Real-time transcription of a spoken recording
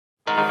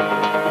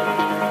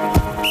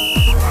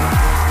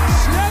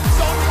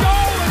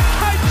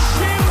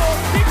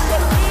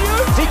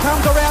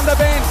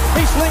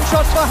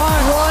across for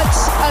home. What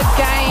a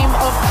game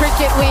of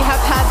cricket we have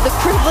had the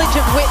privilege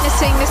of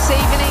witnessing this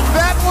evening.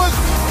 That was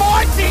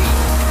mighty.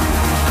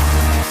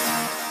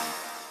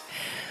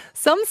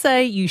 Some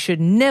say you should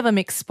never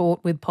mix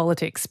sport with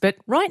politics, but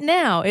right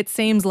now it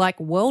seems like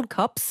World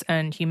Cups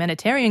and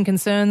humanitarian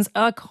concerns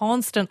are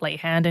constantly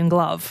hand in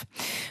glove.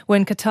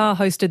 When Qatar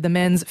hosted the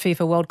Men's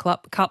FIFA World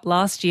Cup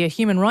last year,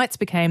 human rights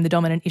became the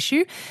dominant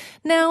issue.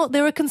 Now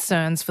there are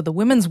concerns for the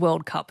Women's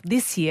World Cup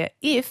this year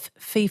if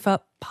FIFA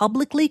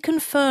publicly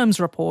confirms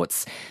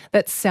reports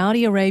that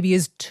Saudi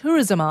Arabia's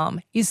tourism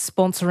arm is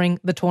sponsoring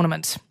the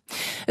tournament.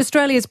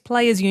 Australia's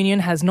Players Union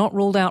has not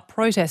ruled out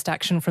protest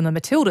action from the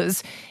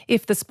Matildas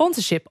if the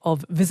sponsorship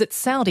of Visit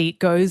Saudi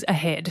goes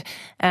ahead.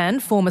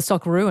 And former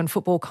Socceroo and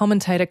football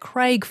commentator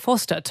Craig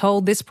Foster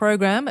told this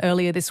program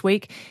earlier this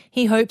week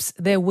he hopes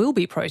there will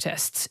be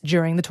protests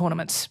during the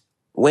tournament.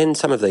 When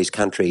some of these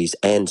countries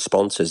and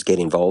sponsors get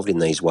involved in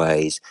these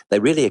ways, they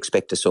really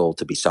expect us all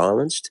to be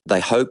silenced.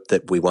 They hope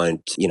that we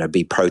won't,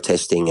 be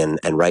protesting and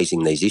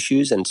raising these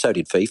issues, and so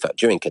did FIFA.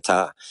 During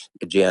Qatar,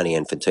 Gianni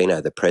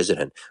Infantino, the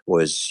president,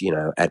 was,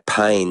 at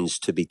pains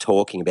to be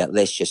talking about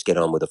let's just get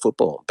on with the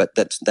football. But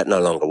that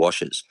no longer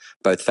washes.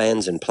 Both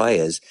fans and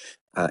players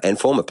and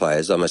former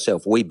players, like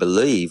myself, we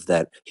believe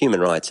that human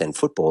rights and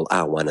football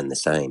are one and the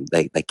same.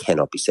 They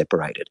cannot be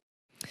separated.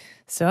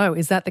 So,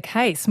 is that the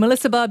case?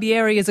 Melissa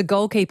Barbieri is a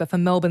goalkeeper for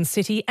Melbourne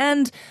City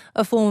and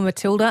a former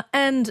Matilda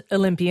and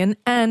Olympian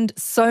and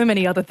so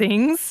many other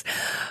things.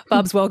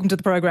 Barbs, welcome to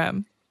the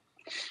program.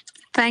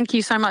 Thank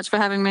you so much for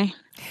having me.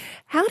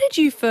 How did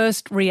you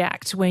first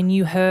react when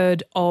you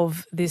heard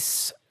of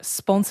this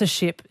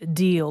sponsorship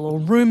deal or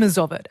rumours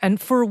of it, and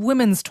for a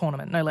women's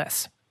tournament, no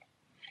less?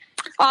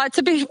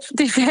 To be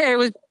fair, it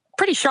was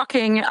pretty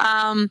shocking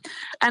and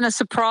a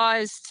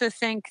surprise to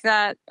think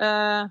that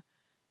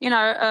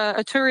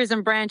a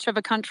tourism branch of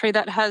a country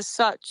that has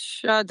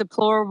such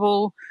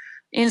deplorable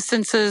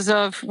instances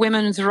of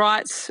women's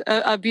rights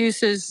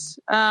abuses,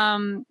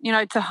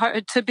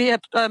 to be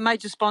a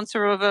major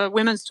sponsor of a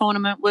women's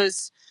tournament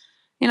was,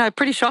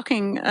 pretty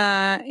shocking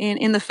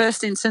in the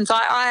first instance.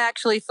 I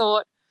actually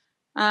thought,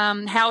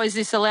 how is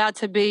this allowed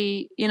to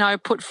be,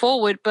 put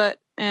forward? But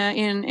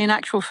in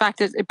actual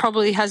fact, it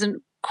probably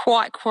hasn't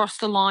quite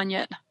crossed the line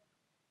yet.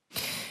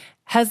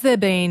 Has there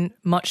been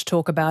much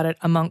talk about it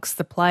amongst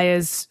the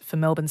players for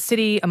Melbourne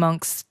City,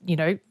 amongst,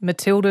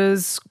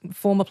 Matildas,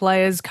 former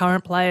players,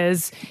 current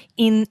players,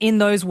 in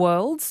those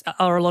worlds?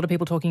 Are a lot of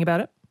people talking about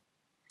it?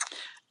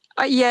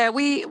 Yeah,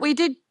 we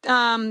did,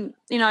 turn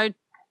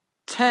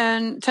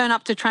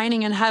up to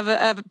training and have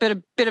a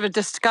bit of a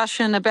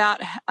discussion about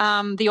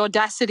the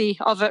audacity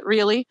of it,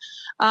 really.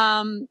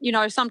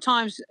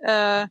 Sometimes,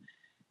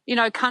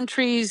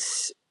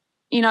 countries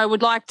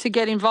would like to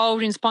get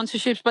involved in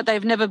sponsorships, but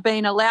they've never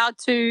been allowed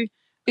to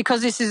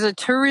because this is a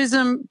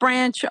tourism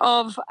branch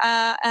of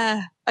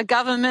a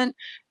government.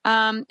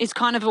 It's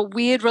kind of a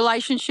weird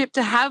relationship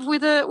to have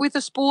with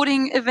a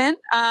sporting event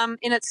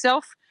in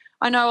itself.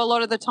 I know a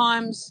lot of the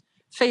times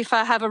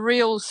FIFA have a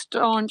real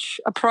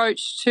staunch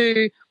approach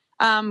to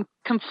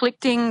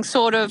conflicting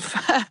sort of,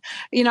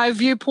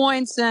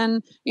 viewpoints,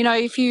 and,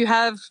 if you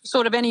have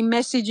sort of any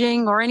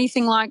messaging or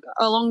anything like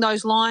along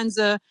those lines,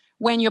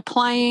 when you're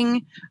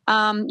playing,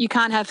 you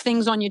can't have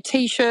things on your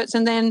T-shirts.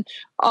 And then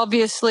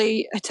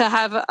obviously to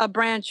have a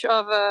branch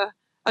of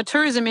a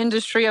tourism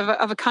industry of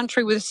a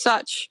country with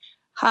such,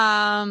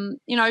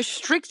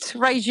 strict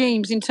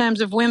regimes in terms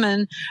of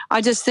women,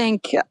 I just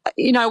think,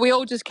 we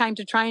all just came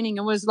to training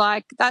and was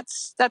like,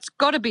 that's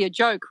got to be a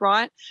joke,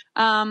 right?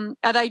 Are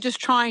they just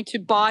trying to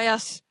buy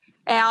us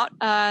out?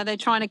 They're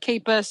trying to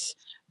keep us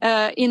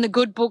in the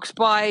good books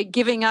by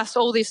giving us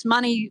all this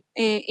money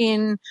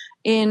in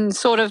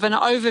sort of an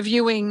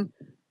overviewing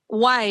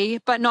way,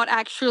 but not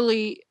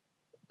actually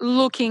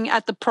looking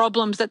at the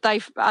problems that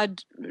they are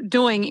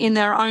doing in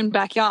their own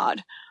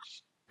backyard.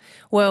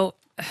 Well,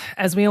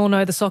 as we all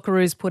know, the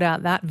Socceroos put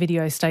out that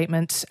video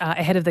statement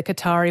ahead of the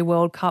Qatari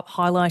World Cup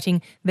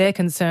highlighting their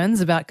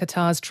concerns about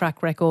Qatar's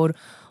track record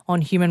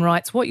on human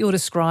rights. What you're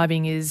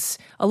describing is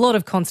a lot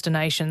of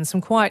consternation,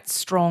 some quite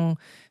strong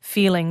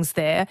feelings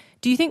there.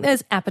 Do you think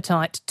there's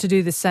appetite to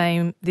do the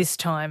same this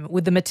time?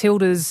 Would the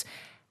Matildas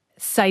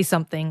say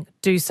something,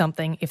 do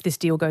something if this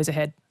deal goes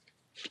ahead?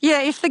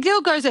 Yeah, if the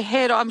deal goes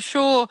ahead, I'm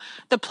sure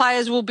the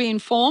players will be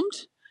informed.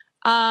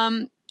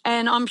 And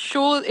I'm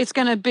sure it's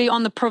going to be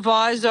on the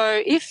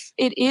proviso, if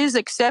it is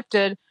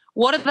accepted,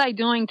 what are they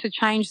doing to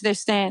change their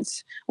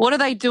stance? What are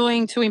they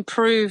doing to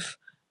improve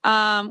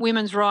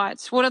women's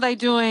rights? What are they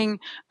doing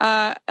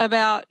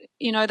about,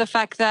 the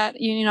fact that,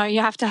 you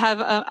have to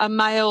have a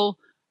male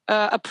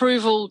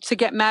approval to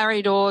get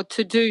married or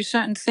to do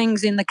certain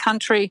things in the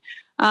country,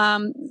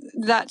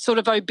 that sort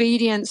of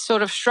obedience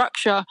sort of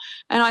structure.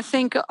 And I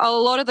think a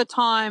lot of the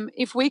time,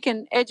 if we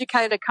can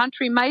educate a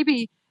country,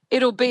 maybe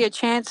it'll be a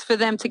chance for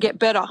them to get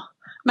better.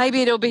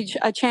 Maybe it'll be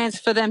a chance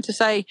for them to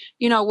say,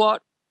 you know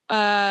what,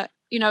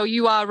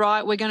 you are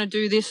right, we're going to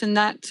do this and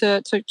that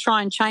to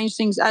try and change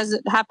things as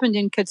it happened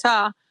in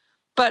Qatar.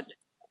 But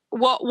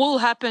what will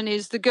happen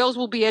is the girls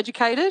will be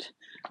educated,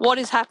 what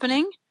is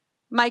happening,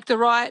 make the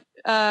right,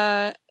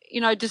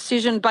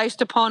 decision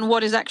based upon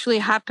what is actually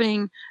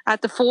happening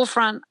at the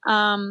forefront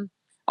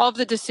of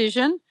the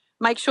decision.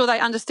 Make sure they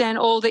understand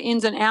all the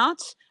ins and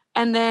outs,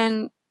 and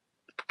then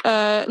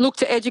look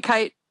to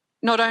educate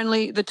not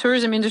only the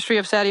tourism industry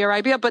of Saudi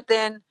Arabia, but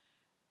then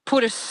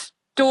put a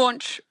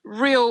staunch,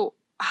 real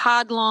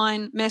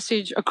hardline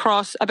message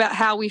across about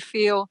how we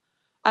feel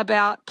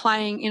about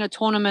playing in a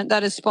tournament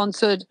that is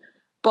sponsored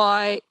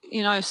by,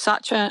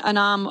 such an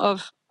arm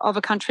of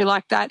a country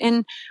like that.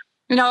 And,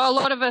 a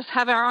lot of us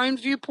have our own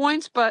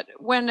viewpoints, but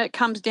when it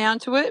comes down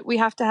to it, we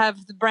have to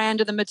have the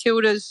brand of the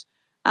Matildas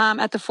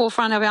at the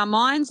forefront of our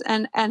minds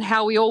and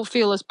how we all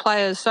feel as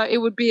players. So it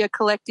would be a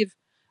collective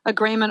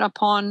agreement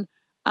upon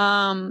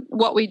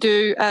what we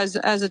do as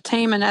a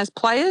team and as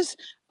players.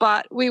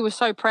 But we were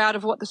so proud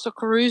of what the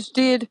Socceroos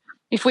did.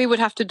 If we would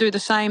have to do the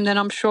same, then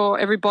I'm sure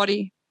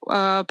everybody,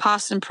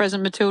 past and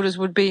present Matildas,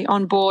 would be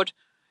on board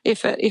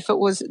if it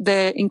was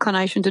their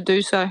inclination to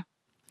do so.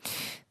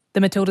 The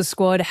Matildas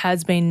squad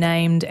has been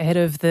named ahead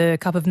of the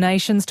Cup of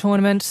Nations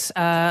tournament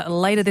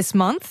later this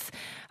month.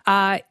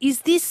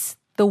 Is this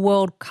the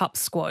World Cup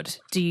squad,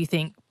 do you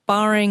think?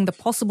 Barring the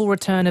possible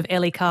return of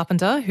Ellie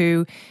Carpenter,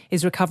 who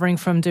is recovering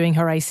from doing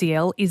her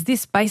ACL, is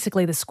this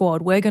basically the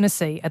squad we're going to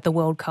see at the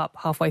World Cup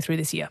halfway through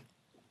this year?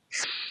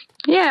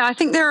 Yeah, I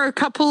think there are a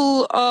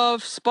couple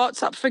of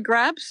spots up for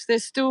grabs.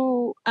 There's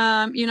still,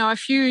 a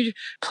few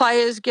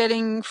players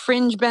getting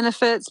fringe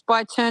benefits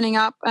by turning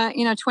up,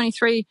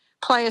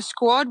 23-player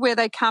squad where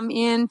they come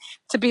in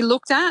to be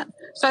looked at.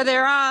 So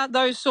there are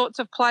those sorts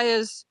of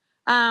players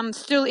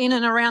still in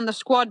and around the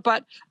squad,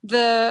 but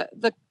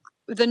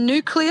the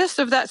nucleus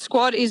of that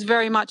squad is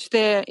very much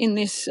there in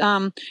this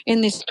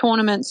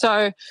tournament.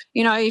 So,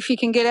 if you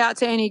can get out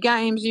to any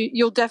games,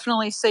 you'll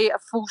definitely see a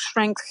full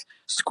strength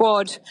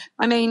squad.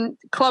 I mean,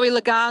 Chloe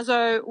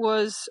Lagazzo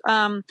was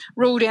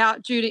ruled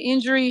out due to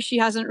injury. She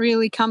hasn't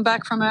really come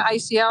back from her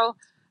ACL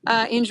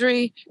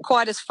injury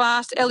quite as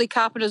fast. Ellie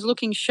Carpenter's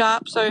looking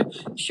sharp, so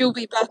she'll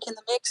be back in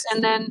the mix.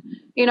 And then,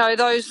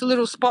 those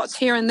little spots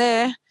here and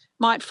there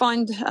might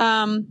find,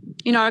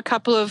 a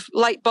couple of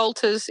late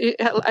bolters,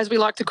 as we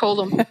like to call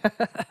them.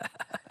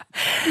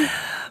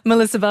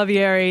 Melissa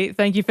Barbieri,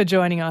 thank you for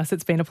joining us.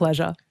 It's been a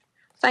pleasure.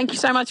 Thank you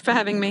so much for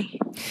having me.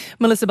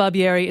 Melissa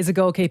Barbieri is a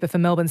goalkeeper for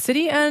Melbourne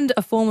City and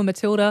a former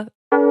Matilda.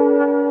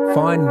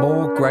 Find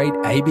more great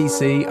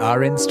ABC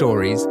RN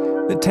stories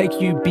that take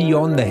you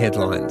beyond the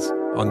headlines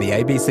on the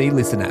ABC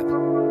Listen app.